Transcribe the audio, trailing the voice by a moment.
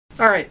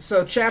Alright,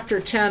 so Chapter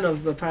 10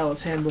 of the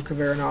Pilot's Handbook of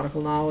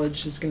Aeronautical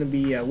Knowledge is going to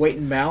be weight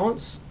and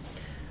balance.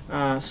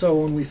 So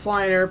when we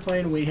fly an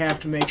airplane, we have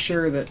to make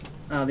sure that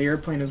the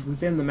airplane is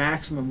within the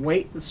maximum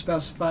weight that's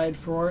specified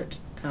for it.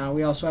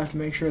 We also have to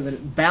make sure that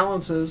it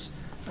balances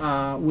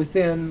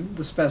within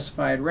the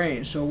specified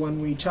range. So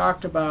when we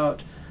talked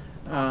about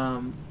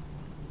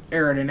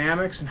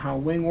aerodynamics and how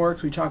wing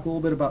works, we talked a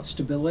little bit about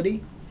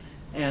stability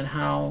and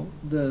how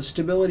the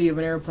stability of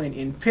an airplane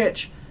in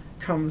pitch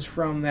comes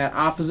from that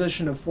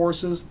opposition of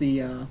forces,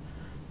 the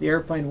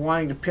airplane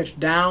wanting to pitch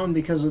down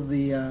because of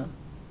the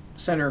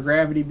center of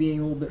gravity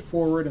being a little bit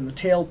forward and the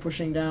tail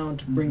pushing down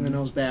to bring the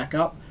nose back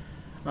up.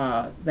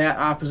 That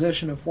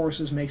opposition of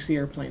forces makes the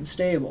airplane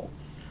stable.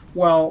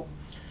 Well,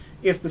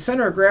 if the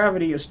center of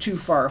gravity is too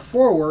far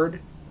forward,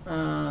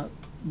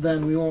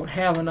 then we won't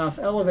have enough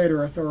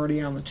elevator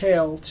authority on the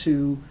tail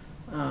to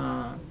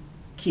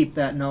keep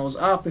that nose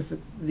up. If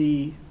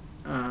the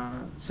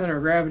center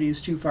of gravity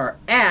is too far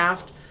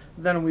aft,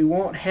 then we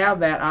won't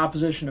have that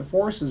opposition of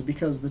forces,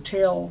 because the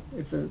tail,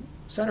 if the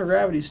center of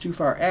gravity is too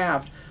far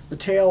aft, the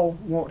tail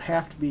won't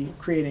have to be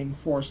creating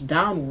force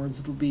downwards.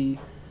 It'll be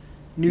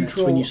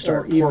neutral. That's when you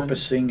start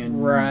porpoising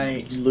and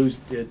right. lose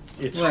it.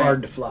 It's right.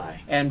 hard to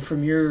fly. And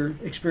from your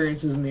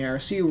experiences in the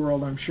RC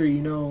world, I'm sure you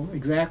know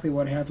exactly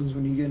what happens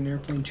when you get an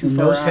airplane too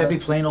far out. Nose heavy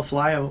plane will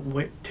fly,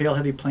 tail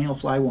heavy plane will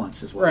fly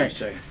once, is what right. we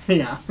say.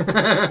 Yeah.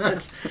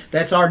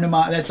 that's our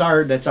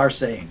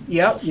saying.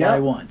 Yep. Fly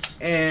once.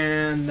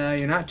 And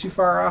you're not too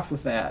far off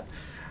with that.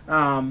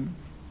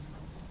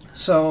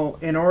 So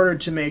in order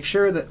to make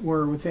sure that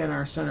we're within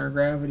our center of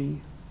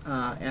gravity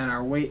and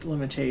our weight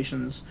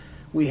limitations,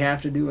 we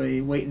have to do a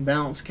weight and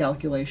balance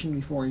calculation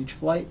before each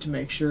flight to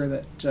make sure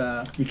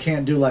that... you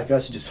can't do like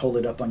us, just hold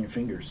it up on your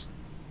fingers.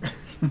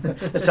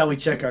 That's how we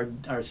check our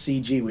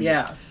CG.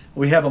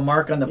 We have a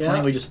mark on the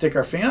plane, we just stick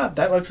our finger up.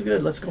 That looks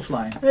good, let's go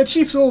flying. The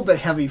Chief's a little bit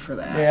heavy for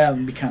that. Yeah,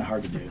 it'd be kind of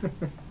hard to do.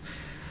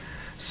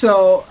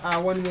 So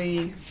when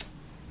we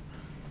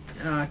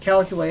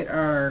calculate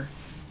our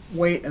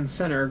weight and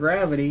center of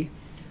gravity,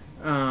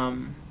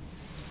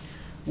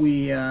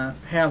 we have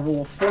a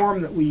little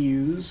form that we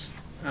use,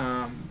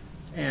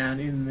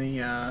 and in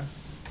the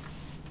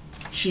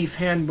Chief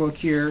handbook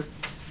here,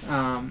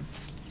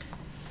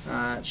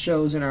 it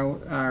shows in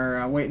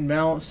our weight and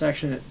balance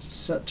section, it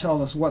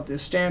tells us what the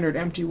standard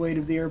empty weight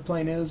of the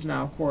airplane is.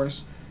 Now, of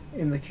course,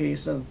 in the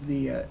case of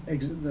the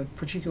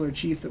particular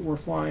Chief that we're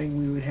flying,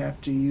 we would have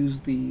to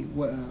use the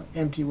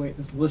empty weight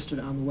that's listed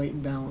on the weight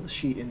and balance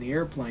sheet in the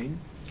airplane.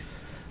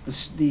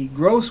 The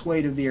gross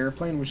weight of the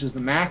airplane, which is the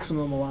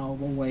maximum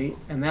allowable weight,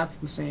 and that's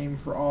the same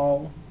for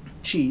all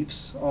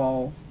Chiefs,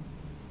 all...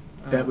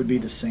 that would be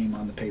the same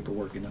on the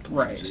paperwork in the plane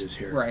right, as it is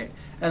here. Right.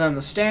 And then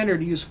the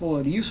standard useful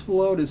load. Useful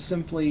load is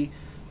simply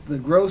the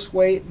gross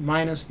weight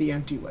minus the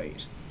empty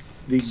weight.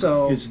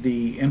 Is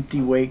the empty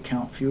weight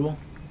count fuel?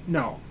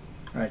 No.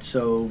 All right,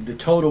 so the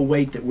total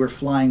weight that we're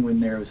flying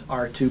when there is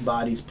our two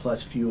bodies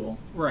plus fuel.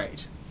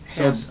 Right.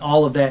 So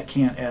all of that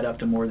can't add up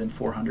to more than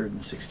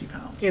 460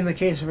 pounds. In the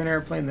case of an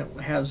airplane that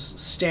has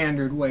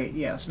standard weight,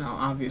 yes. Now,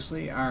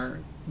 obviously, our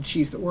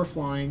Chief that we're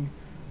flying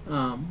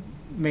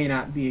may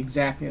not be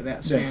exactly at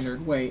that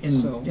standard weight.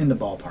 In the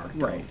ballpark.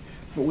 Though. Right.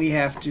 But we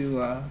have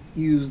to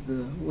use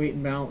the weight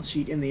and balance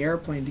sheet in the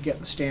airplane to get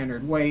the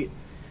standard weight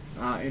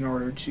in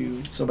order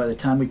to... So by the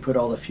time we put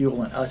all the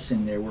fuel and us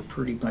in there, we're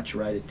pretty much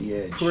right at the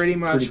edge. Pretty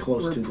much. Pretty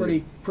close we're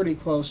to pretty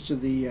close to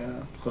the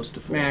close to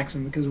full.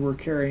 maximum, because we're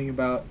carrying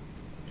about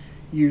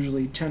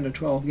usually 10 to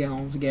 12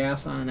 gallons of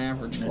gas on an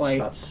average flight.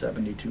 That's about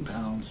 72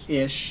 pounds.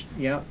 Ish,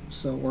 yep.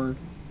 So we're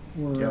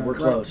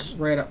close.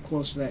 Right up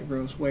close to that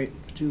gross weight,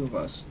 the two of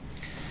us.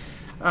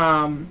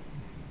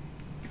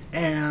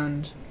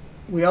 And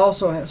we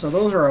also have, so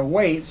those are our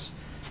weights,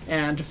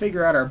 and to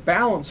figure out our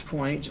balance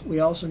point,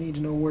 we also need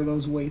to know where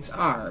those weights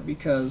are,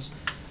 because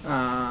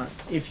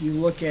if you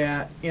look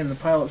at in the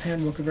Pilot's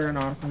Handbook of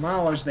Aeronautical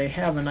Knowledge, they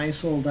have a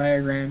nice little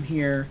diagram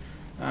here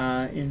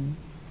on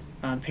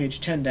page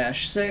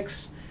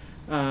 10-6.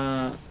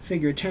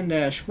 Figure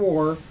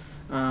 10-4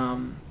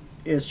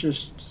 is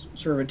just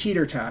sort of a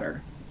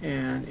teeter-totter,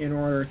 and in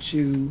order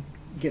to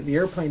get the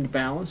airplane to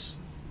balance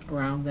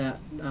around that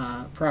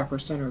proper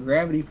center of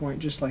gravity point,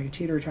 just like a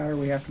teeter-totter,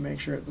 we have to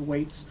make sure that the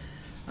weights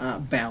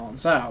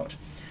balance out.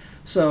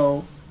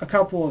 So a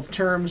couple of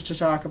terms to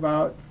talk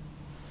about.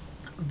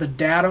 The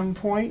datum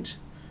point,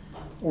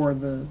 or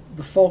the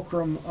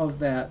fulcrum of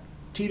that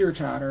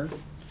teeter-totter,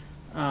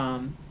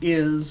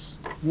 is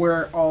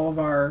where all of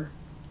our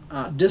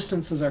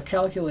distances are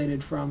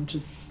calculated from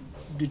to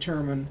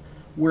determine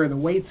where the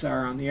weights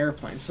are on the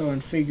airplane. So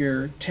in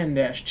figure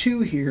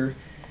 10-2 here,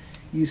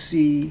 you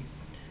see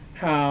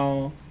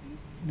how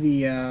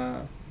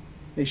the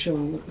they show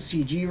what the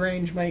CG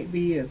range might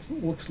be. It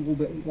looks a little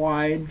bit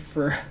wide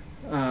for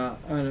on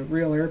a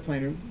real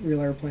airplane. A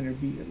real airplane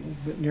would be a little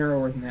bit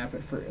narrower than that,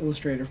 but for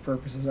illustrative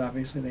purposes,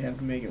 obviously they have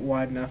to make it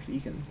wide enough that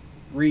you can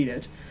read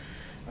it.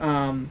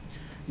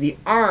 The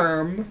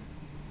arm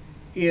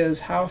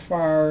is how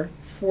far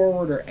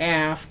forward or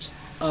aft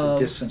of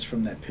the distance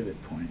from that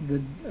pivot point.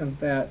 Of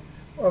that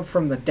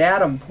from the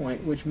datum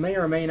point, which may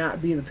or may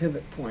not be the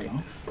pivot point.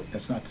 No,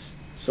 that's not the,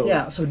 so.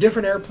 Yeah, so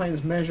different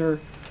airplanes measure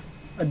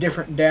a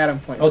different datum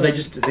point. Oh, so they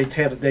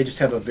just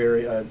have a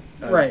very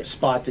right.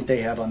 spot that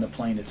they have on the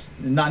plane. It's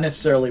not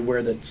necessarily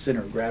where the center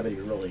of gravity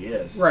really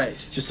is. Right.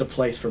 It's just a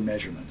place for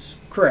measurements.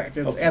 Correct.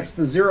 That's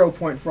the 0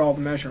 point for all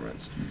the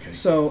measurements. Okay.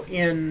 So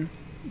in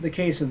the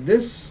case of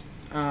this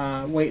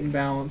weight and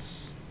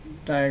balance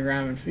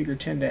diagram in Figure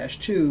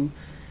 10-2,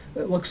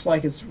 it looks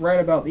like it's right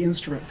about the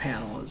instrument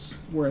panel is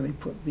where they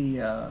put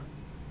the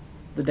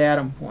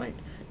datum point.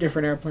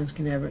 Different airplanes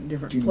can have it in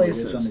different places. Do you know where it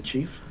is on the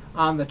Chief?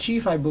 On the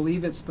Chief, I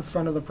believe it's the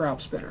front of the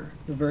prop spinner,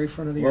 the very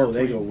front of the airplane.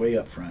 Whoa, they go way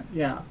up front.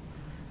 Yeah.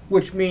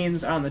 Which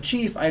means on the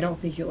Chief, I don't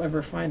think you'll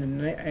ever find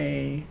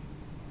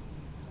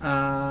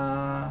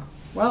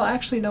well,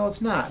 actually, no, it's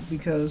not,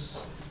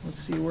 because let's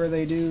see where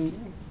they do.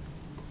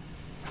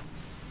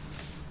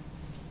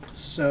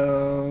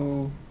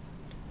 So,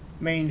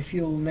 main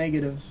fuel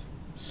negative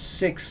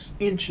 6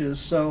 inches.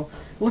 So,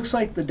 looks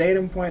like the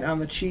datum point on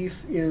the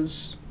Chief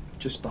is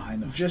just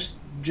behind the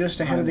just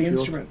ahead of the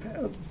instrument,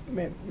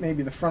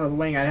 maybe the front of the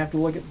wing. I'd have to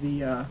look at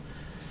the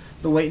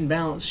weight and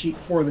balance sheet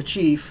for the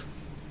Chief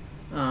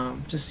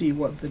to see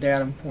what the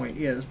datum point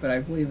is, but I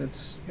believe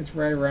it's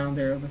right around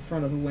there, the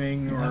front of the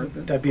wing, or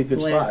that'd be a good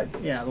spot.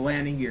 Yeah, the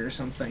landing gear or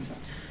something.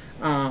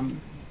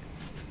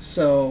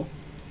 So,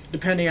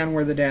 depending on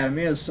where the datum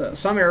is,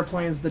 some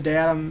airplanes, the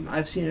datum,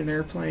 I've seen an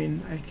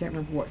airplane, I can't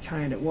remember what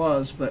kind it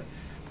was, but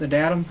the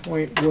datum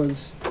point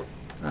was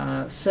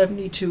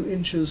 72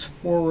 inches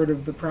forward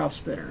of the prop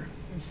spinner.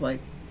 It's like,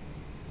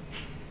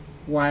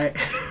 why?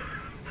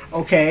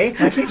 Okay.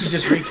 Why can't you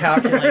just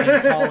recalculate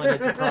and call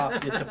it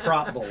at the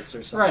prop bolts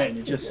or something? Right.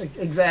 It just,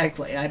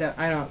 exactly. I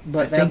don't.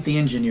 But I think the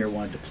engineer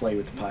wanted to play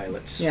with the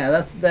pilots.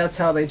 Yeah, that's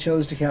how they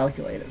chose to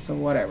calculate it. So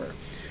whatever.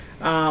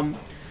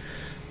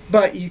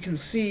 But you can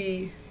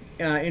see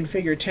in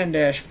Figure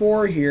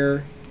 10-4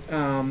 here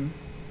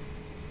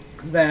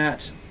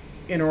that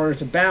in order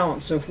to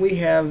balance, so if we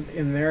have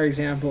in their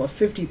example a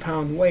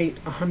 50-pound weight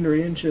 100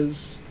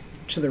 inches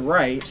to the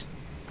right,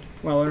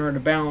 well, in order to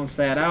balance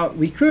that out,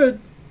 we could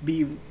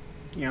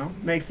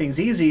make things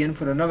easy and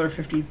put another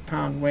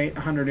 50-pound weight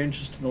 100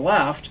 inches to the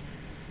left,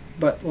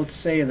 but let's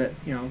say that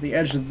the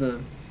edge of the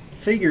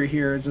figure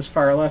here is as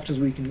far left as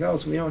we can go,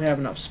 so we don't have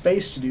enough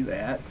space to do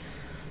that.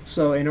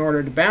 So in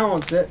order to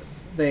balance it,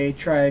 they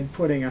tried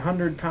putting a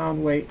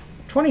 100-pound weight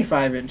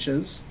 25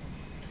 inches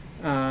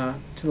to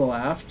the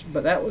left,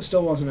 but that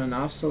still wasn't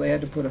enough, so they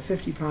had to put a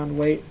 50-pound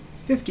weight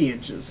 50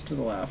 inches to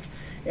the left.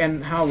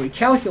 And how we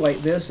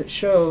calculate this, it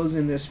shows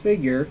in this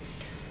figure.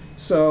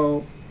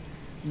 So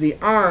the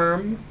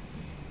arm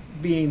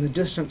being the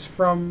distance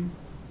from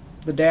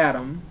the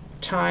datum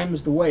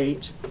times the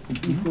weight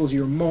equals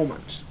your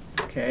moment.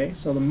 Okay,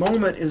 so the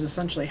moment is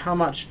essentially how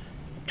much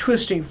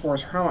twisting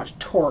force, how much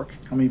torque.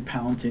 How many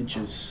pound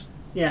inches?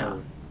 Yeah.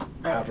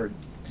 However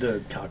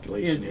the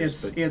calculation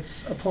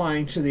it's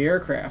applying to the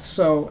aircraft.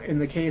 So in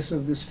the case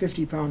of this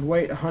 50-pound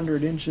weight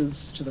 100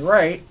 inches to the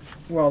right,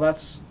 well,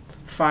 that's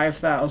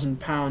 5,000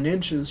 pound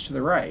inches to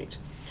the right.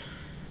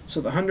 So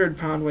the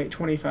 100-pound weight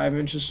 25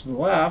 inches to the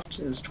left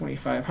is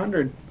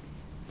 2,500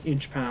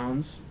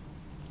 inch-pounds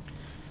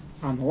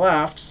on the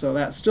left, so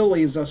that still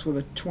leaves us with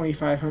a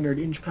 2,500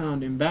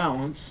 inch-pound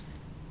imbalance.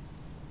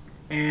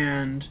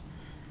 And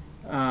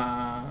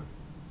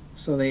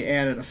so they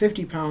added a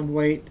 50-pound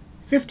weight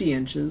 50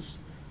 inches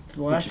to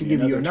the left to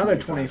give you another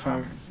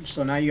 25.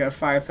 So now you have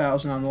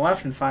 5,000 on the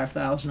left and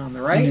 5,000 on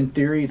the right. And in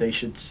theory, they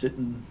should sit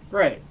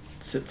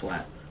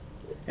flat.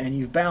 And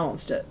you've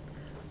balanced it.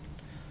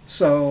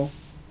 So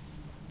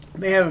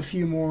they have a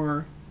few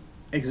more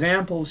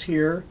examples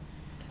here,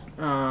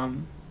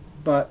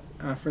 but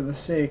for the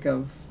sake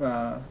of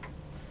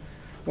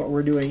what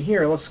we're doing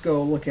here, let's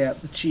go look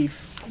at the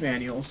Chief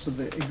manual. So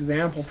the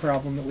example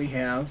problem that we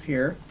have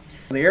here,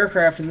 the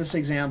aircraft in this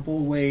example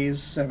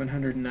weighs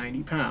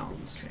 790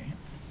 pounds. Okay.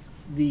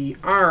 The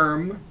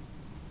arm,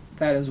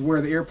 that is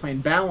where the airplane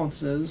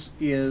balances,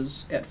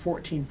 is at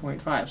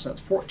 14.5, so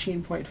that's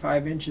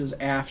 14.5 inches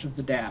aft of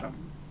the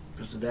datum.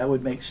 So that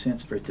would make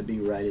sense for it to be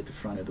right at the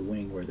front of the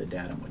wing where the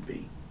datum would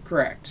be.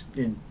 Correct.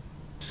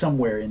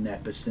 Somewhere in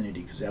that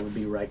vicinity, because that would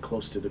be right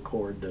close to the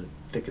chord, the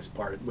thickest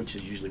part, which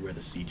is usually where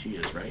the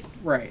CG is, right?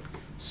 Right.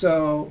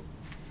 So,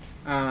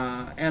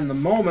 and the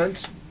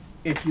moment,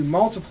 if you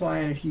multiply,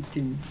 and if you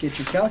can get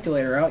your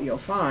calculator out, you'll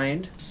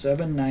find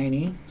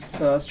 790.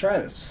 So let's try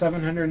this.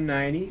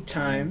 790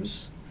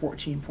 times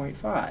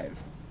 14.5.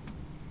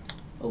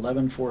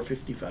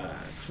 11,455.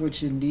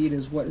 Which indeed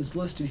is what is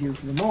listed here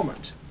for the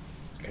moment.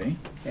 Okay.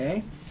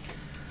 Okay.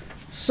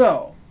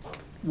 So,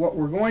 what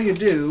we're going to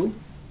do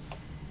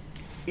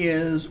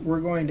is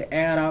we're going to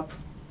add up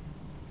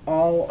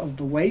all of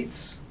the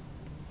weights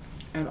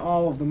and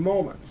all of the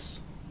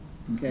moments.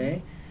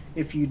 Okay.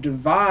 If you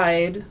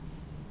divide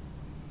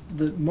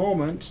the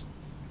moment,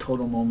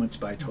 total moments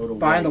by total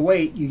by weight. the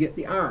weight, you get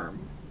the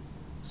arm.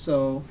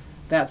 So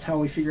that's how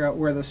we figure out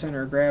where the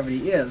center of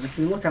gravity is. If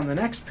we look on the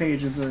next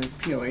page of the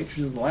POH, which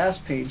is the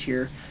last page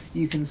here,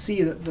 you can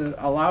see that the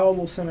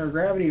allowable center of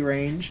gravity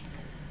range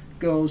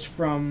goes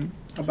from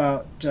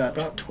about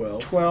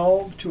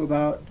 12 to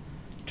about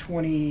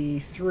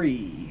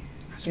 23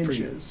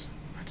 inches.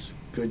 That's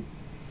a good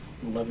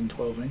 11,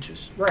 12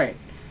 inches. Right.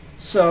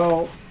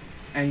 So,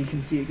 and you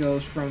can see it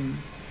goes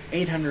from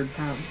 800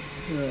 pounds,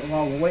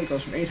 the weight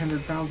goes from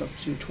 800 pounds up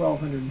to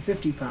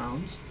 1,250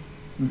 pounds,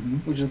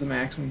 which is the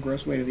maximum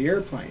gross weight of the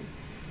airplane.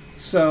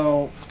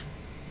 So,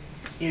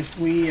 if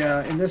we,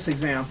 in this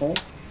example,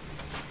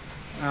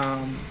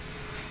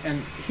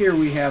 and here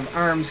we have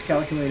arms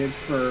calculated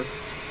or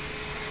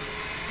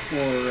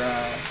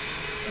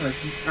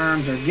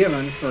arms are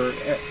given for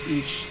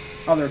each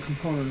other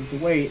component of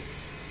the weight,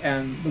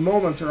 and the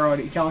moments are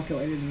already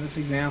calculated in this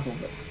example,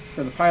 but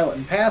for the pilot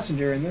and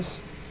passenger in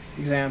this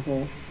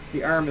example,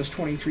 the arm is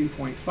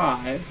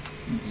 23.5,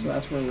 so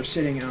that's where we're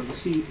sitting on the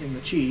seat in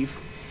the Chief.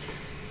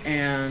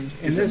 And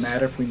does it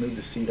matter if we move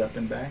the seat up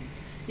and back?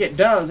 It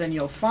does, and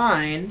you'll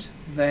find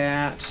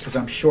that... Because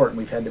I'm short and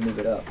we've had to move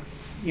it up.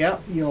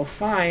 Yep, you'll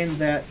find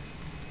that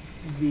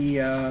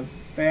the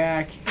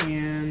back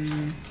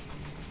in...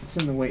 It's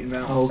in the weight and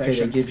balance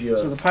section. They give you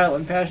So the pilot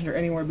and passenger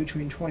anywhere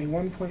between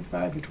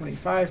 21.5 to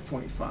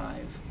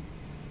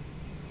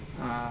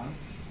 25.5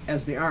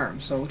 as the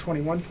arm. So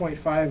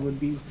 21.5 would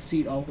be with the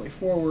seat all the way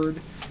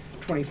forward.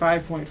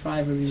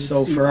 25.5 would be with the seat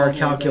all the way back. So for our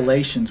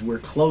calculations, we're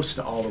close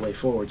to all the way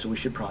forward, so we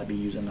should probably be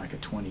using like a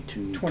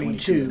 22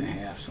 and a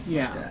half, something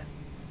like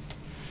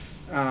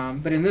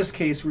that. But in this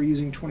case, we're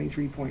using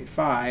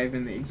 23.5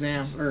 in the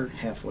example, or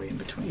halfway in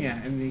between.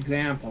 Yeah, in the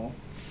example,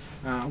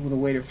 with a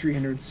weight of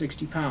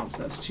 360 pounds.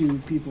 That's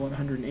two people at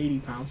 180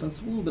 pounds. That's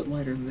a little bit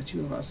lighter than the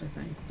two of us, I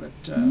think. But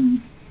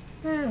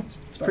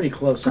it's pretty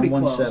close. I'm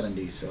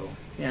 170, so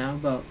yeah,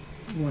 about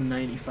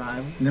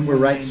 195. And then we're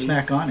right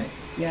smack on it.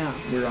 Yeah,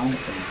 we're on it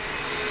then.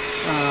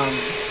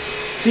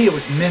 See, it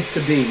was meant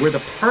to be. We're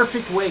the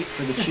perfect weight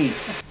for the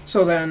Chief.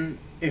 So then,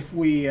 if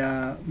we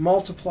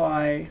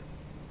multiply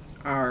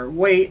our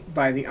weight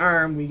by the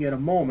arm, we get a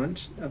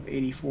moment of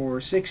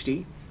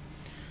 8460.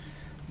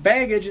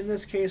 Baggage in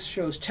this case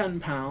shows 10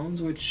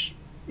 pounds, which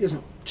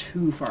isn't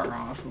too far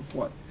off of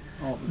what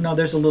all the... No,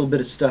 there's a little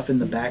bit of stuff in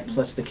the back,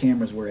 plus the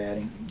cameras we're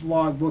adding.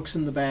 Log books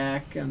in the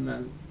back, and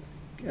the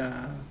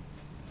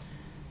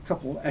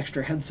couple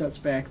extra headsets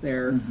back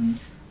there.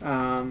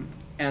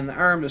 And the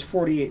arm is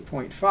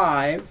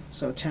 48.5,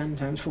 so 10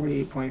 times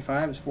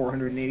 48.5 is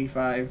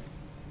 485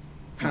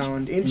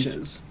 pound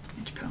inches.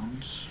 Inch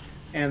pounds.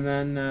 And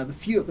then the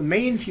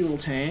main fuel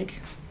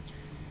tank,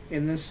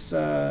 in this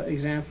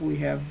example we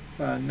have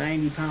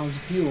 90 pounds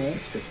of fuel.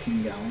 It's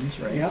 15 gallons,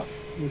 right? Yep,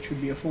 which would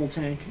be a full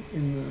tank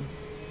in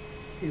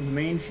the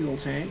main fuel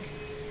tank.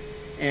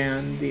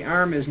 And the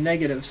arm is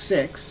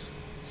 -6,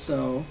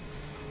 so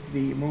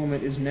the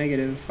moment is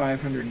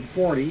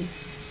 -540.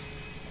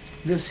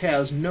 This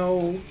has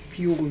no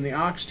fuel in the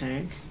aux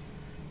tank,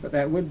 but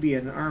that would be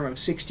an arm of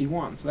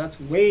 61, so that's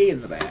way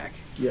in the back.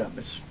 Yeah,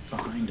 it's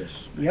behind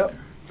us. Yep. There.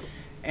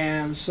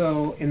 And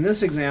so in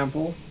this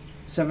example,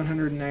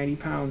 790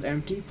 pounds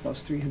empty,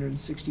 plus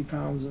 360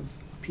 pounds of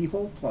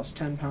people, plus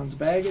 10 pounds of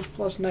baggage,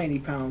 plus 90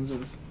 pounds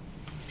of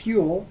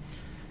fuel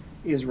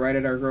is right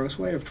at our gross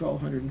weight of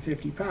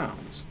 1,250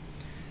 pounds.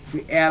 If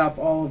we add up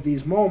all of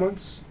these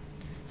moments,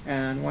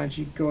 and why don't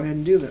you go ahead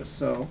and do this?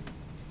 So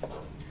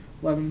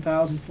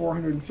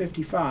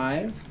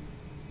 11,455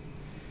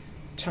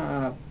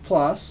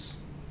 plus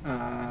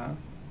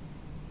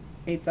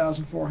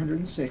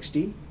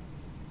 8,460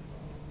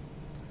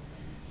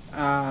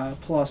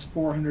 plus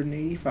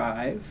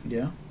 485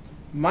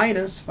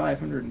 minus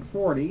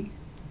 540,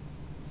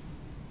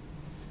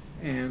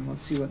 and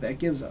let's see what that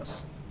gives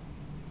us.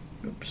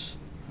 Oops,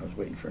 I was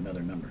waiting for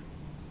another number.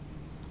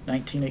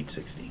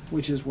 19,860.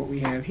 Which is what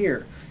we have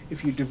here.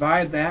 If you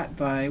divide that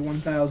by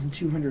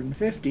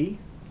 1,250,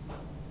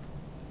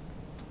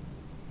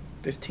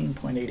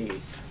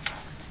 15.88.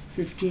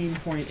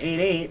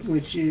 15.88,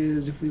 which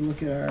is, if we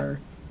look at our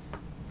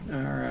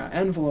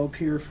envelope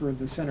here for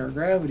the center of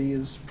gravity,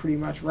 is pretty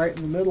much right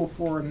in the middle.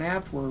 Forward and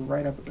aft, we're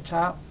right up at the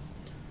top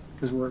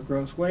because we're at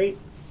gross weight.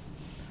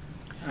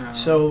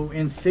 So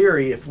in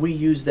theory, if we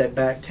use that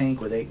back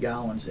tank with 8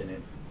 gallons in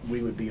it,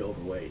 we would be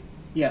overweight.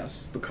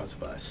 Yes. Because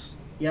of us.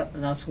 Yep,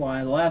 and that's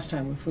why the last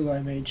time we flew,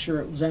 I made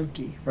sure it was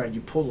empty. Right, you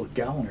pulled a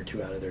gallon or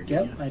two out of there,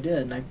 didn't you? Yep, I did,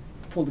 and I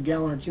pulled a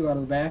gallon or two out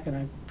of the back, and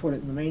I put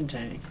it in the main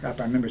tank. Crap,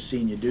 I remember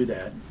seeing you do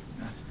that.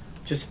 That's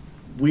just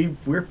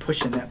we're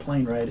pushing that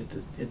plane right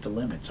at the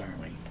limits, aren't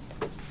we?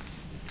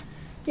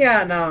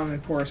 Yeah, now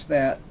of course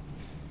that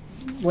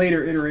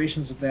later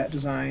iterations of that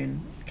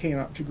design came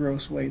up to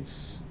gross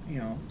weights,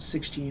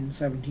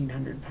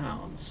 1,700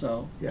 pounds.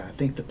 So yeah, I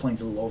think the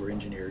plane's a little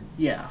over-engineered.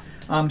 Yeah.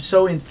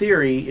 So in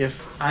theory,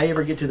 if I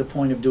ever get to the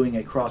point of doing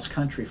a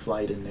cross-country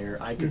flight in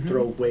there, I could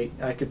throw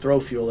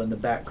fuel in the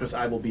back because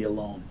I will be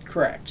alone.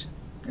 Correct.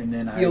 And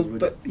then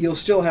but you'll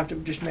still have to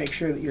just make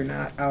sure that you're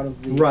not out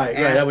of the right.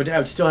 I would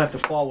still have to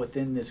fall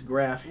within this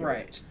graph here.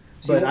 Right.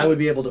 So but I would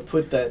be able to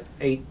put that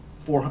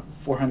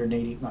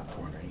 480, not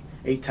 480,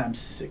 8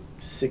 times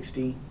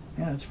 60.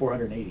 Yeah, that's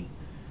 480.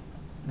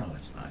 No,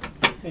 that's not.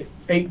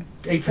 8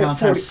 pounds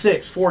times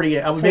 6,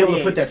 48. I would be able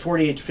to put that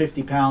 48 to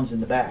 50 pounds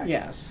in the back.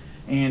 Yes.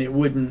 And it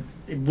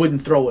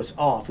wouldn't throw us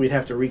off. We'd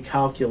have to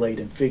recalculate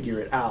and figure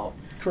it out.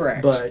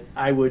 Correct. But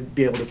I would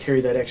be able to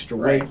carry that extra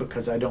weight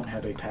because I don't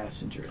have a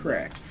passenger.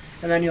 Correct.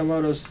 And then you'll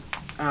notice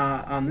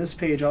on this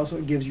page also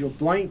it gives you a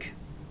blank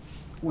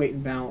weight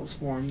and balance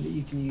form that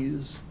you can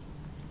use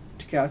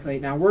to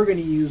calculate. Now we're going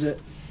to use it.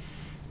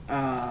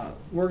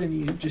 We're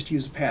going to just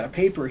use a pad of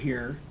paper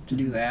here to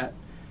do that.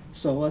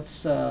 So let's.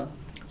 So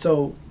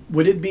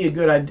would it be a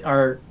good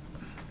idea?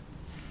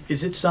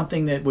 Is it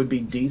something that would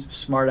be a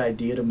smart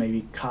idea to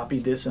maybe copy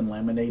this and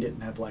laminate it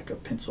and have like a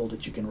pencil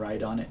that you can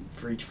write on it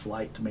for each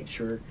flight to make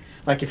sure,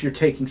 like if you're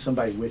taking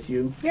somebody with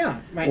you,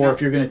 or if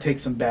you're going to take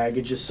some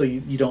baggage, just so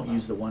you don't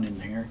use the one in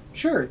here.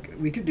 Sure,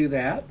 we could do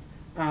that,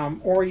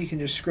 or you can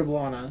just scribble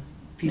on a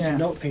piece of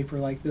note paper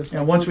like this.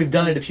 And once we've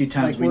done it a few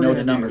times, we know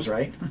the numbers,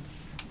 right?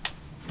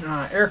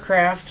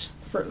 Aircraft.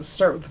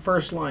 Start with the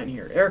first line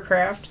here.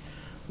 Aircraft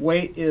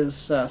weight is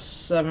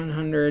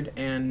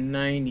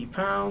 790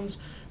 pounds.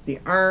 The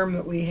arm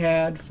that we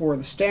had for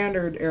the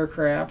standard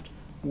aircraft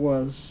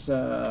was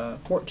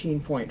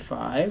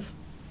 14.5,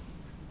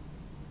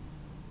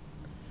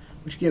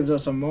 which gives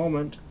us a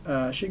moment,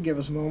 should give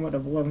us a moment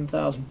of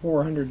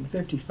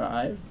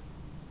 11,455.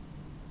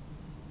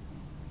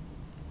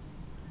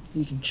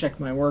 You can check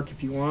my work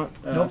if you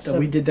want. Nope,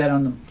 we did that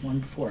on the one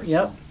before.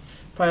 Yep. So.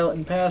 Pilot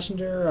and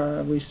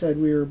passenger, we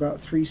said we were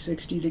about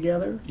 360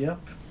 together. Yep.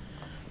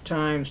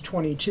 Times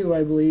 22,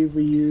 I believe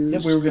we used.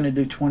 Yep, we were going to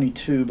do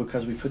 22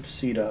 because we put the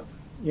seat up.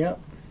 Yep.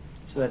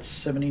 So that's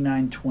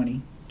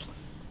 79.20.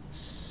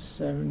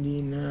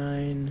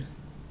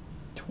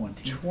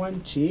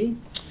 79.20.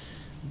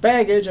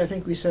 Baggage, I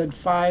think we said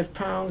 5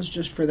 pounds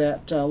just for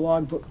that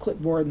logbook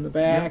clipboard in the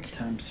back. Yep,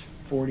 times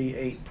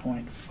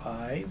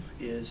 48.5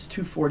 is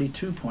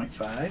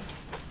 242.5.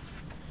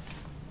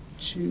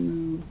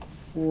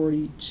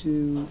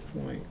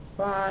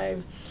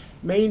 242.5.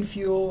 Main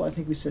fuel, I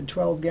think we said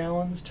 12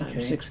 gallons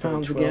times 6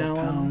 pounds a 12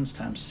 gallon. pounds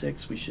times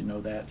 6, we should know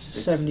that.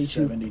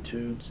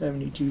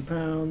 72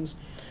 pounds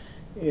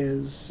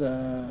is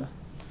at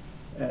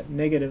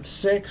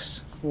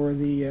 -6 for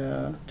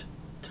the...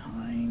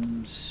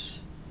 times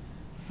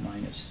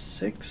minus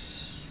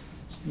 6.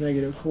 -432.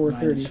 Minus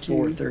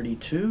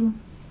 432.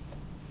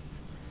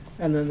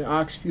 And then the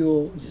aux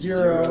fuel,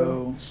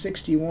 0.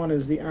 61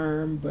 is the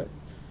arm, but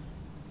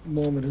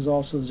moment is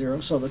also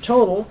 0. So the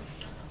total...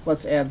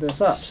 Let's add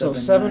this up. So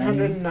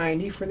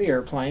 790 for the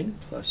airplane.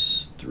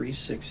 Plus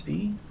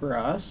 360. For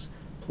us.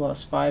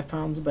 Plus 5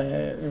 pounds of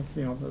bag,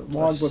 the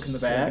logbook in the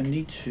back.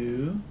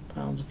 72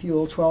 pounds of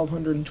fuel.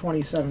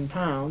 1,227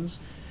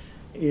 pounds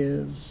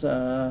is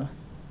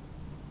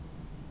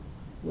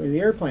with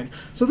the airplane.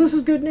 So this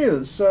is good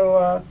news.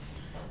 So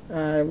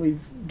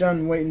we've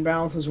done weight and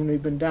balances when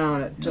we've been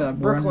down at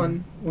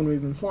Brooklyn. When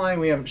we've been flying,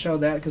 we haven't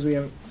showed that because we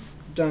haven't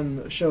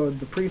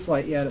showed the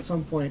pre-flight yet. At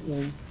some point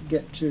we'll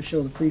get to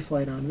show the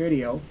pre-flight on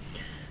video.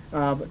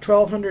 But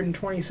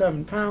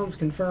 1,227 pounds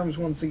confirms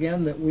once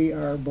again that we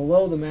are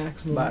below the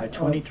maximum by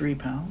 23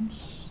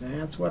 pounds.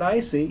 That's what I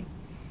see.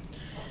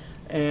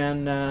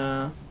 And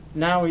now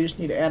we just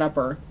need to add up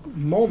our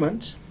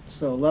moment.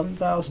 So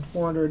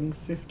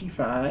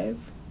 11,455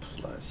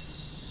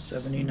 plus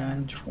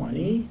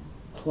 79.20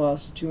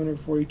 plus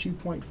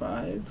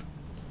 242.5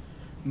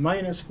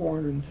 minus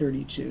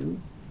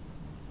 432.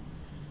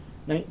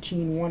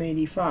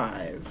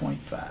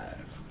 19,185.5.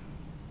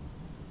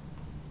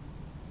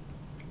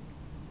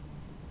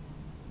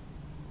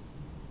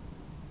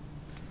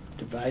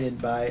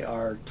 Divided by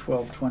our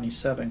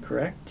 1227,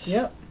 correct?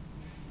 Yep.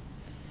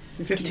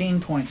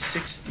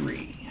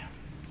 15.63.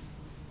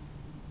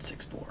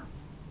 64.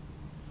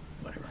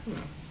 Whatever.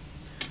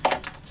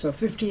 So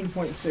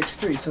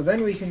 15.63. So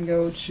then we can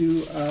go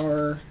to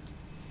our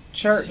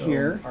chart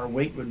here. Our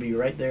weight would be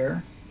right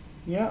there.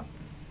 Yep.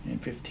 And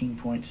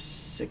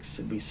 15.6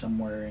 would be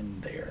somewhere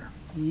in there.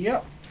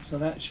 Yep. So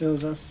that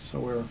shows us. So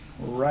we're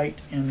right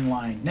in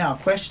line. Now,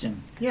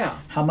 question. Yeah.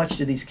 How much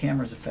do these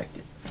cameras affect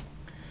it?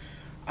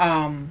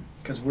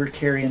 Because we're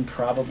carrying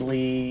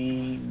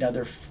probably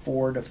another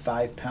 4 to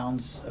 5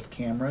 pounds of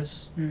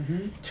cameras.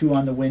 2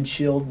 on the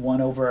windshield,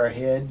 1 over our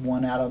head,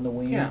 1 out on the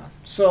wing. Yeah.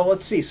 So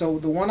let's see. So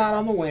the one out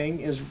on the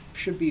wing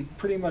should be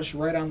pretty much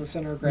right on the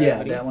center of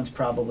gravity. Yeah, that one's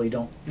probably we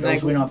don't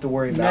have to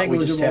worry about.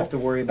 We just have to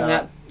worry about.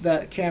 And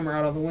that camera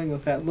out on the wing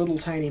with that little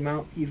tiny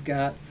mount you've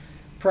got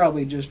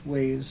probably just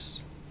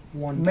weighs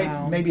 1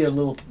 pound. Maybe a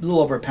little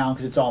over a pound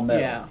because it's all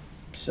metal. Yeah.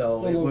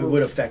 So it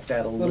would affect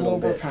that a little bit. A little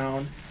over a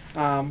pound.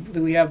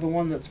 We have the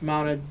one that's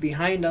mounted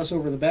behind us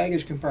over the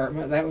baggage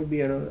compartment. That would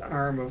be at an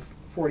arm of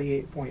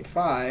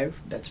 48.5.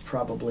 That's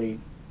probably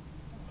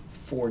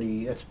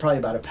 40. That's probably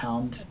about a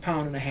pound. A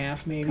pound and a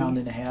half, maybe. Pound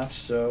and a half.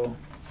 So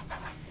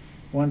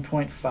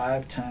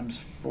 1.5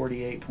 times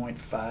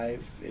 48.5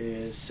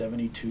 is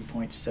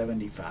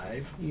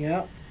 72.75.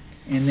 Yep.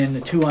 And then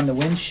the 2 on the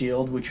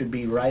windshield, which would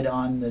be right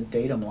on the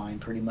datum line,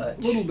 pretty much.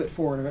 A little bit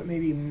forward of it,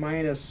 maybe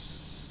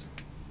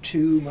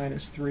 -2,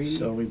 -3.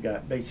 So we've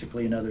got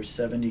basically another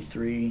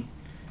 73.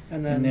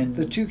 And then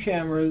the two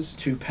cameras.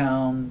 2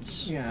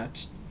 pounds. Yeah,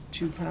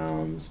 2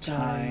 pounds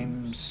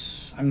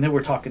times. I mean,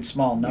 we're talking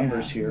small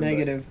numbers here.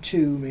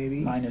 -2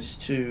 maybe.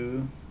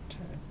 -2.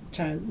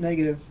 Times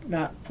negative,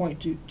 not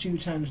 0.22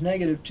 times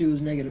 -2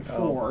 is -4.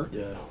 Oh,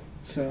 yeah.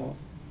 So.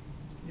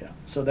 Yeah.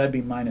 So that'd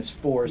be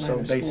 -4. So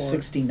base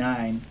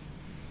 69.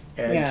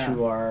 Add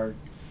to our.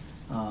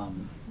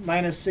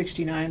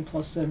 -69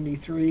 plus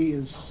 73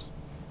 is.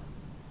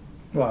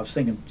 Well, I was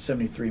thinking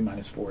 73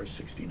 minus 4 is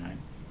 69.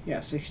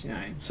 Yeah,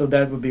 69. So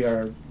that would be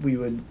our. We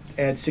would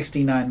add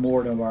 69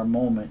 more to our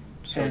moment.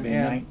 So it'd be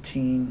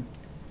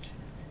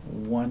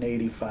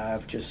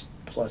 19,185 just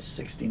plus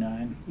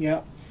 69.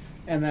 Yep.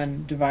 And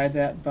then divide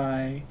that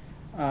by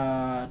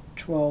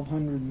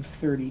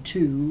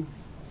 1,232.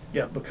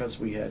 Yeah, because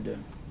we had to.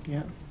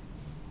 Yeah.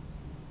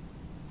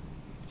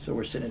 So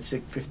we're sitting at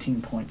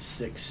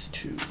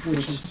 15.62,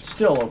 which is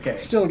still okay.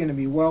 Still going to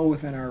be well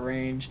within our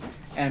range,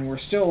 and we're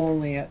still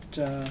only at.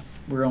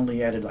 We're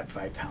only added like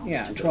 5 pounds.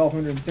 Yeah, to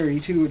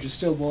 1,232, which is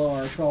still below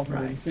our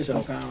 1,250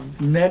 so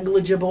pound.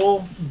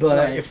 Negligible,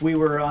 but if we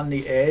were on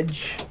the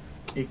edge,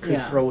 it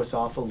could throw us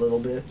off a little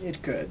bit.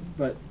 It could,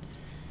 but.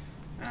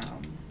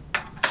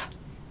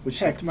 Which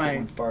heck,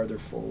 one farther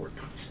forward.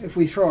 If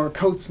we throw our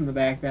coats in the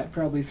back, that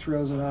probably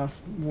throws it off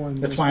more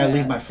than That's why I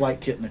leave my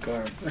flight kit in the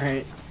car.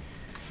 Right.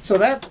 So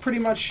that pretty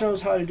much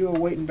shows how to do a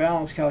weight and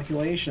balance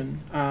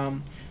calculation.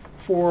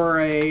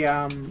 For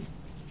a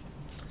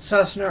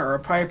Cessna or a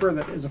Piper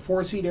that is a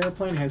 4-seat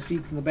airplane, has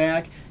seats in the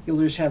back,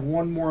 you'll just have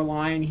one more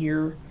line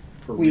here.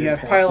 We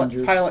have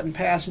pilot and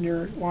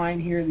passenger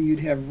line here. That you'd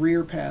have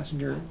rear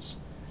passengers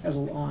as a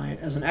line,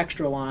 as an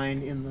extra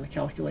line in the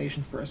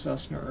calculation for a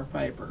Cessna or a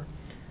Piper.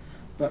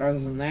 But other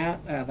than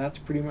that, that's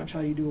pretty much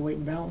how you do a weight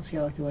and balance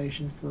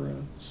calculation for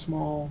a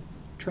small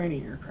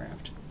training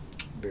aircraft.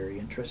 Very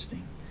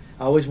interesting.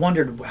 I always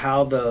wondered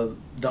how the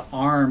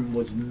arm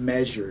was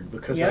measured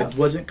because I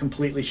wasn't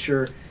completely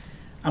sure.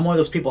 I'm one of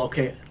those people,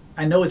 okay,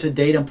 I know it's a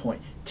datum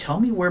point.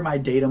 Tell me where my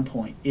datum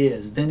point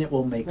is, then it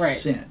will make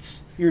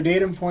sense. Your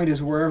datum point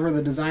is wherever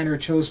the designer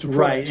chose to put it.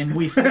 Right, and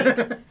we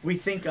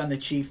think on the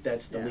Chief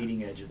that's the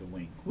leading edge of the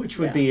wing, which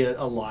would be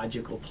a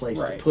logical place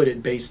to put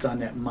it based on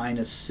that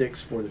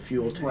 -6 for the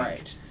fuel tank.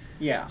 Right.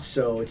 Yeah.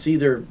 So it's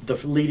either the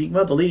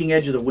leading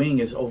edge of the wing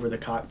is over the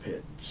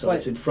cockpit, so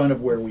it's in front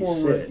of where we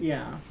sit.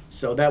 Yeah.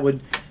 So that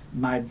would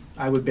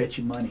I would bet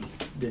you money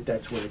that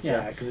that's where it's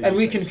at. And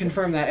we can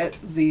confirm that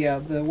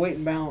the weight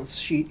and balance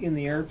sheet in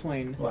the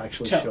airplane will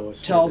actually show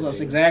us tells us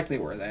exactly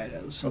where that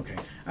is. Okay.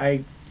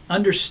 I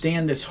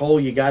understand this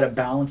whole you got to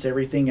balance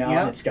everything out.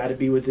 And it's got to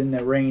be within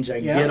the range. I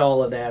get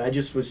all of that. I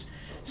just was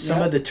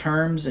some of the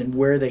terms and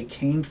where they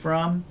came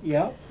from.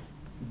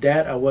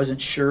 That I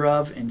wasn't sure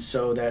of, and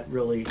so that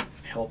really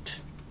helped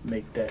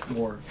make that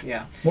more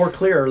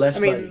clear or less. I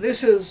mean,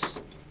 this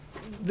is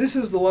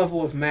the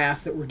level of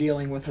math that we're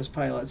dealing with as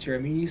pilots here. I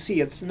mean, you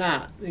see, it's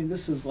not. I mean,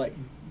 this is like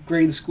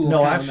grade school.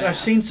 No, I've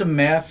seen some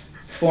math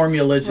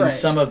formulas and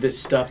some of this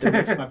stuff that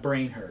makes my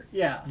brain hurt.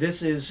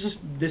 This is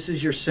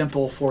your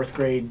simple 4th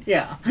grade.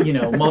 You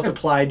know,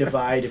 multiply,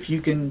 divide. If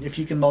you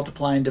can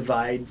multiply and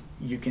divide,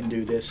 you can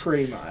do this.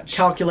 Pretty much.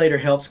 Calculator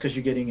helps because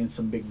you're getting in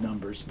some big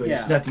numbers, but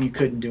it's nothing you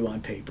couldn't do on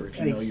paper if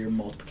you know your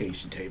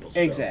multiplication tables.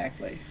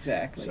 Exactly.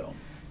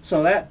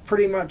 So that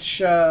pretty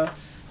much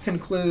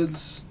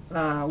concludes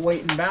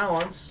weight and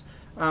balance.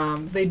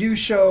 They do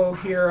show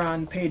here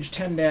on page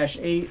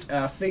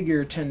 10-8,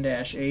 figure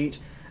 10-8.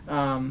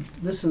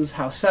 This is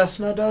how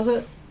Cessna does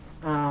it.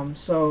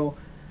 So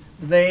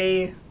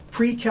they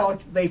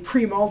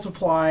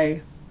pre-multiply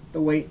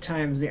the weight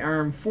times the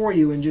arm for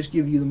you and just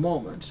give you the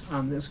moment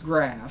on this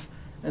graph.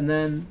 And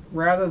then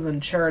rather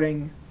than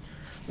charting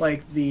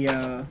like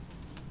the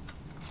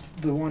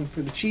one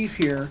for the Chief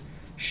here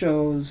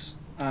shows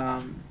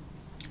arm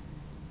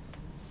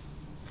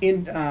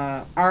in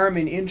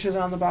inches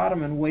on the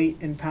bottom and weight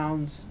in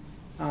pounds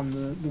on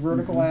the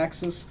vertical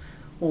axis.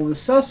 Well, the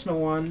Cessna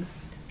one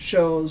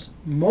shows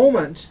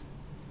moment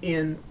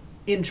in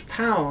inch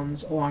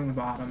pounds along the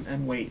bottom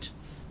and weight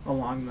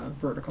along the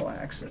vertical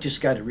axis.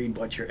 Just got to read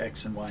what your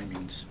X and Y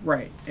means.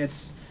 Right.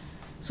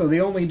 So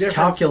the only difference.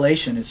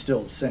 Calculation is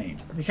still the same.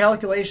 The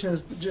calculation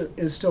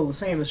is still the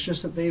same. It's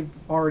just that they've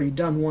already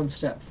done one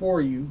step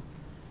for you,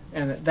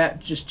 and that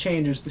just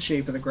changes the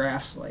shape of the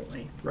graph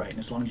slightly. Right. And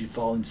as long as you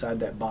fall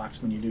inside that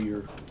box when you do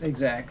your.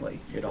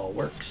 Exactly. It all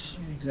works.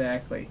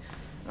 Exactly.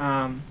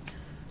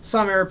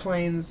 Some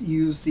airplanes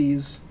use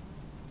these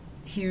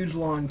huge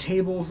long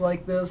tables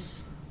like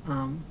this.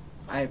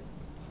 It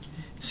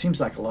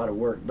seems like a lot of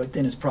work, but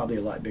then it's probably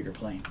a lot bigger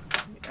plane.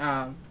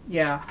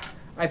 Yeah,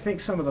 I think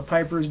some of the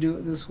Pipers do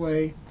it this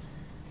way.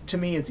 To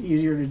me, it's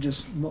easier to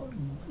just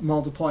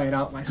multiply it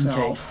out myself.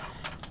 Okay.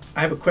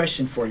 I have a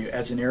question for you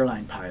as an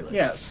airline pilot.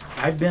 Yes.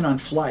 I've been on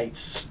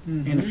flights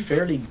in a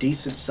fairly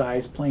decent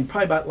sized plane,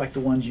 probably about like the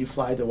ones you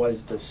fly, the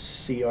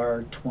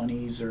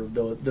CR-20s or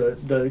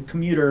the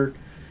commuter,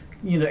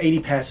 you know, 80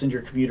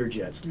 passenger commuter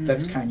jets.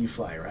 That's the kind you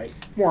fly, right?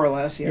 More or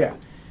less, yeah.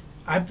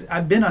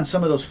 I've been on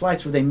some of those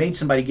flights where they made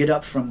somebody get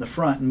up from the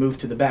front and move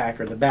to the back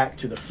or the back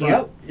to the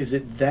front. Is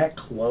it that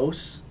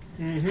close?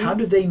 How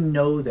do they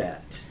know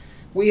that?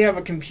 We have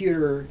a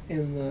computer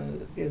in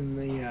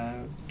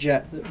the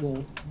jet that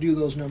will do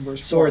those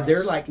numbers So for are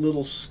there us. like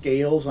little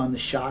scales on the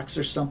shocks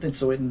or something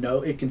so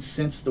it can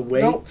sense the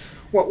weight? Nope.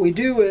 What we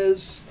do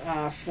is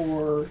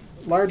for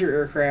larger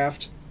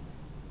aircraft,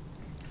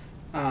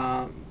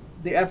 the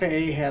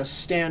FAA has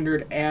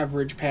standard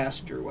average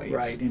passenger weights.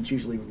 Right, and it's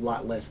usually a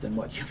lot less than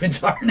what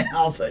humans are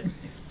now, but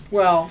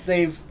Well,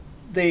 they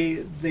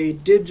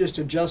did just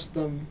adjust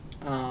them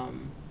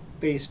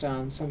based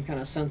on some kind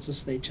of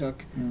census they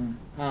took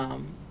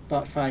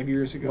about 5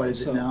 years ago. what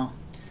is it now?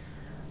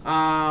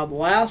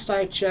 Last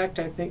I checked,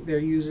 I think they're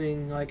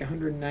using like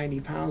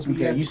 190 pounds.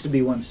 Okay, it used to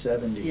be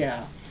 170.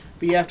 Yeah,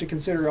 but you have to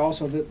consider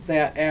also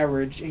that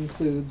average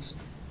includes,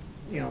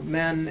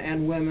 men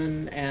and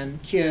women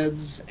and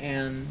kids,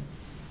 and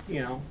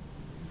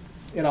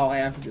it all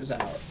averages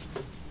out.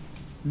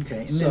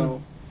 Okay, and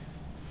So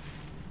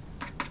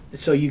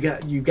so you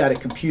got a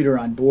computer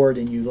on board,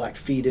 and you like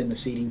feed in the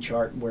seating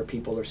chart where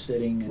people are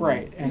sitting, and,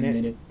 Right, and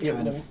then it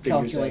kind will of figures that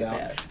calculate out.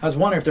 that. I was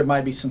wondering if there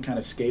might be some kind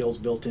of scales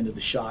built into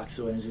the shocks,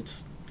 so as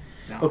it's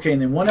no. okay.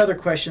 And then one other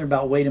question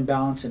about weight and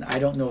balance, and I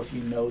don't know if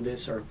you know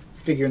this or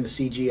figuring the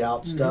CG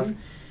out stuff.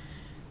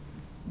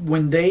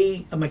 When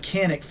a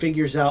mechanic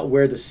figures out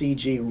where the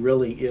CG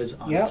really is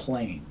on a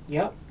plane,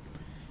 Yep.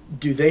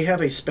 do they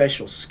have a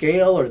special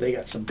scale, or they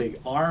got some big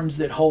arms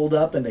that hold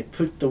up and they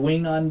put the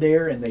wing on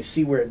there and they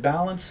see where it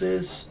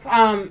balances?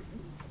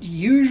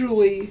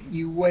 Usually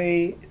you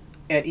weigh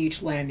at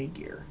each landing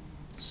gear.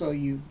 So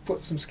you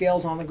put some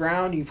scales on the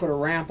ground, you put a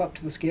ramp up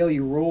to the scale,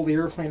 you roll the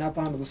airplane up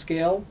onto the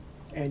scale,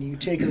 and you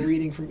take a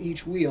reading from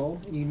each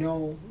wheel, and you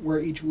know where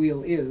each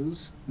wheel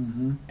is,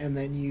 and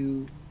then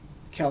you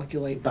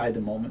calculate by the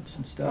moments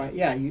and stuff.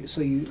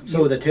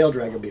 So the tail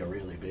drag will be a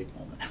really big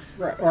moment.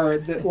 Right, or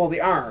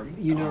the arm.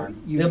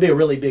 There'll be a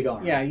really big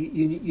arm. Yeah,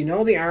 you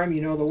know the arm,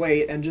 you know the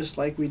weight, and just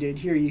like we did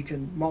here, you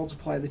can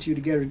multiply the two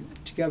together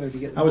to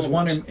get. I was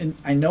wondering, and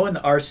I know in the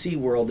RC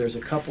world, there's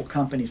a couple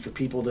companies for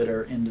people that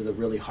are into the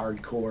really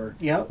hardcore,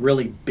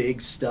 really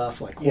big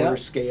stuff like quarter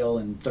scale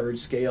and third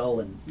scale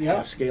and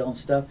half scale and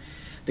stuff.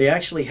 They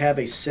actually have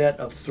a set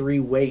of 3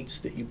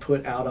 weights that you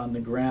put out on the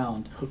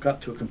ground, hook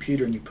up to a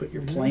computer, and you put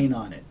your plane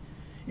on it.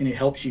 And it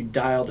helps you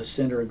dial the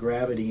center of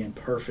gravity in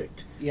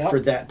perfect for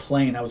that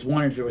plane. I was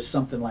wondering if there was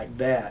something like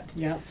that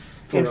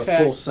for a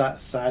full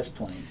size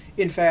plane.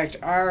 In fact,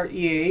 our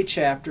EAA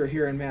chapter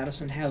here in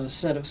Madison has a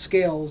set of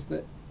scales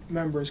that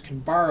members can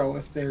borrow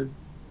if they're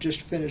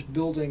just finished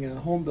building a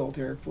home-built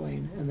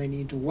airplane and they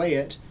need to weigh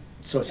it.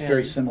 So it's a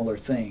very similar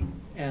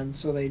thing. And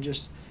so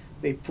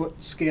they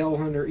put scale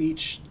under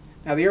each.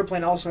 Now the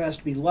airplane also has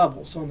to be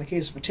level. So in the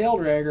case of a tail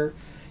dragger,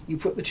 you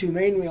put the 2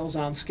 main wheels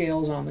on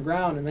scales on the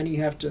ground, and then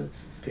you have to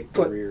pick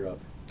the rear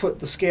up. Put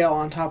the scale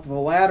on top of a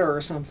ladder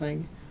or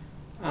something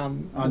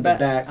on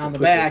the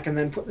back, and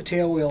then put the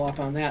tail wheel up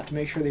on that to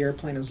make sure the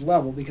airplane is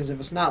level. Because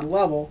if it's not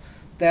level,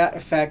 that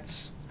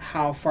affects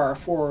how far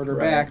forward or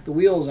back the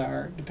wheels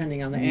are,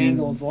 depending on the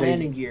angle of the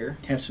landing gear.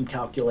 Have some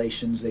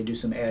calculations. They do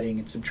some adding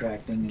and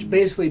subtracting. It's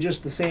basically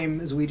just the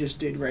same as we just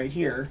did right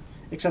here,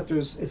 except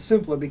it's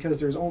simpler because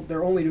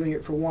they're only doing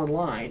it for one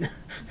line.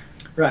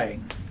 Right.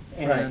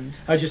 And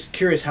I was just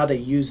curious how they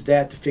use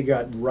that to figure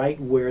out right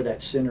where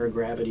that center of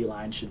gravity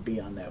line should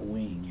be on that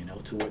wing,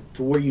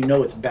 to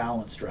where it's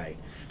balanced right.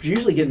 But you're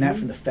usually getting that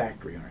from the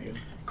factory, aren't you?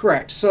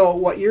 Correct. So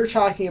what you're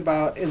talking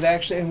about is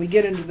actually, and we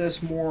get into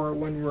this more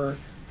when we're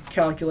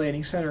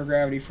calculating center of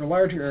gravity for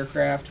larger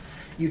aircraft,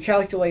 you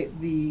calculate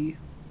the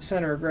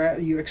center of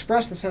gravity, you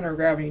express the center of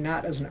gravity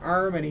not as an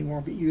arm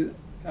anymore, but you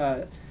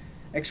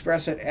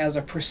express it as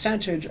a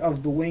percentage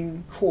of the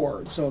wing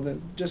chord, so the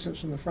distance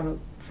from the front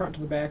to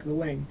the back of the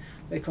wing.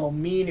 They call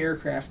mean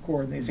aircraft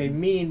chord. And they say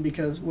mean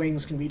because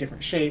wings can be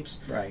different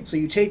shapes. Right. So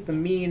you take the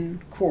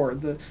mean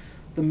chord,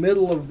 the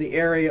middle of the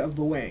area of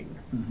the wing,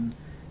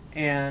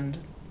 and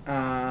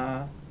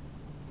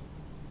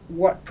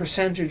what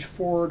percentage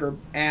forward or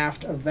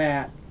aft of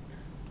that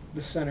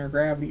the center of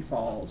gravity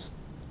falls.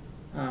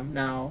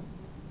 Now,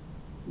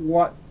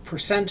 what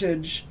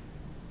percentage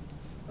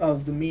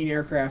of the mean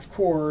aircraft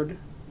chord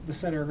the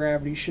center of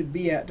gravity should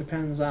be at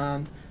depends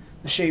on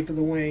the shape of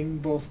the wing,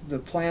 both the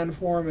plan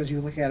form as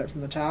you look at it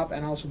from the top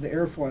and also the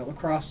airfoil, the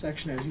cross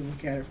section as you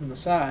look at it from the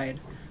side,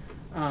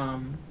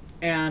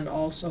 and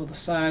also the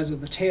size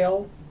of the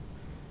tail.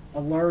 A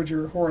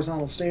larger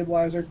horizontal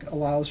stabilizer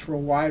allows for a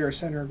wider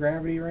center of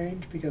gravity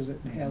range because it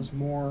has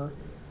more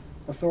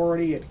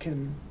authority. It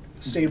can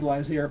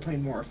stabilize the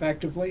airplane more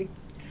effectively.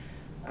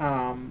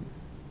 And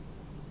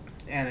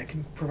it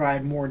can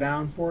provide more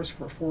downforce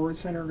for a forward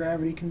center of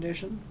gravity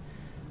condition.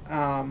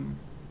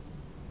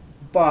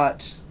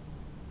 But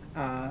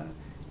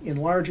in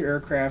larger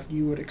aircraft,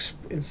 you would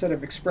instead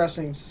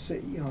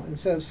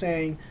of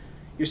saying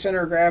your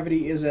center of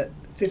gravity is at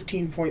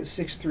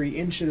 15.63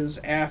 inches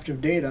aft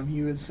of datum,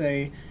 you would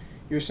say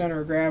your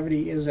center of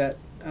gravity is at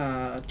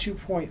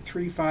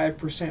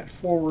 2.35%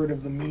 forward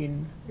of the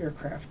mean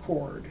aircraft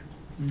chord.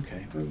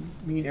 Okay. The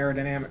mean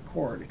aerodynamic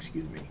chord,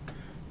 excuse me.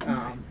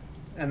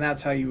 And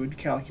that's how you would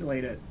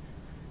calculate it.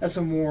 That's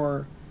a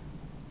more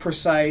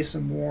precise, a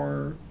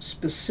more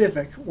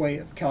specific way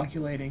of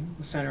calculating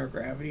the center of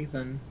gravity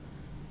than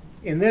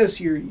in this.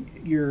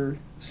 You're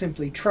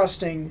simply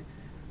trusting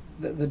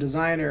that the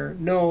designer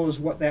knows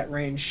what that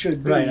range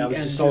should be. Right. I was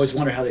and just always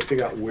wondering how they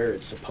figure out where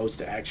it's supposed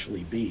to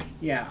actually be.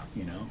 Yeah.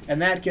 You know. And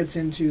that gets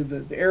into the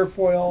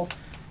airfoil,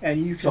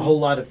 and you can. It's a whole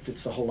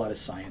lot of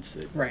science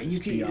that Right. is You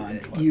can.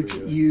 beyond what You we're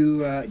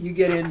doing. you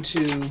get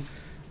into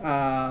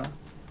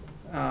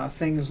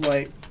things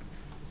like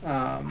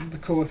the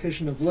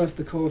coefficient of lift,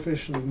 the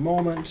coefficient of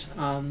moment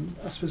on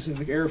a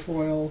specific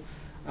airfoil,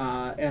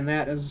 and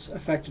that is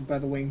affected by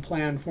the wing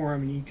plan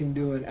form, and you can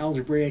do an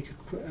algebraic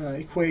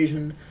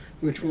equation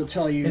which will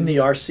tell you... In the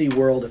RC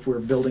world, if we're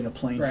building a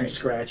plane from Right.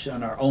 scratch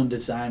on our own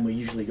design, we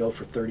usually go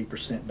for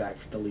 30% back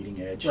from the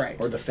leading edge, Right.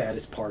 or the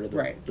fattest part of the,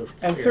 Right. the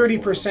And airfoil.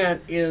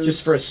 30% is...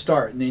 Just for a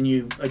start, and then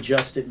you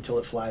adjust it until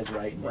it flies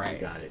right, and then Right. you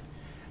got it.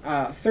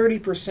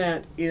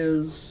 30%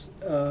 is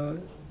a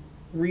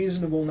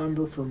reasonable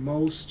number for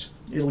most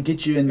It'll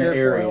get you in the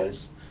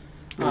areas.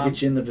 airfoils. It'll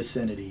get you in the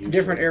vicinity. Usually.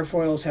 Different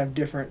airfoils have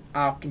different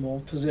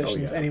optimal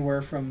positions, yeah.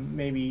 anywhere from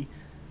maybe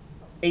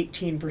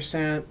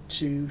 18%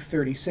 to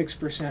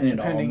 36%, And it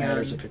all depending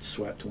matters on... if it's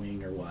swept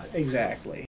wing or what. Exactly.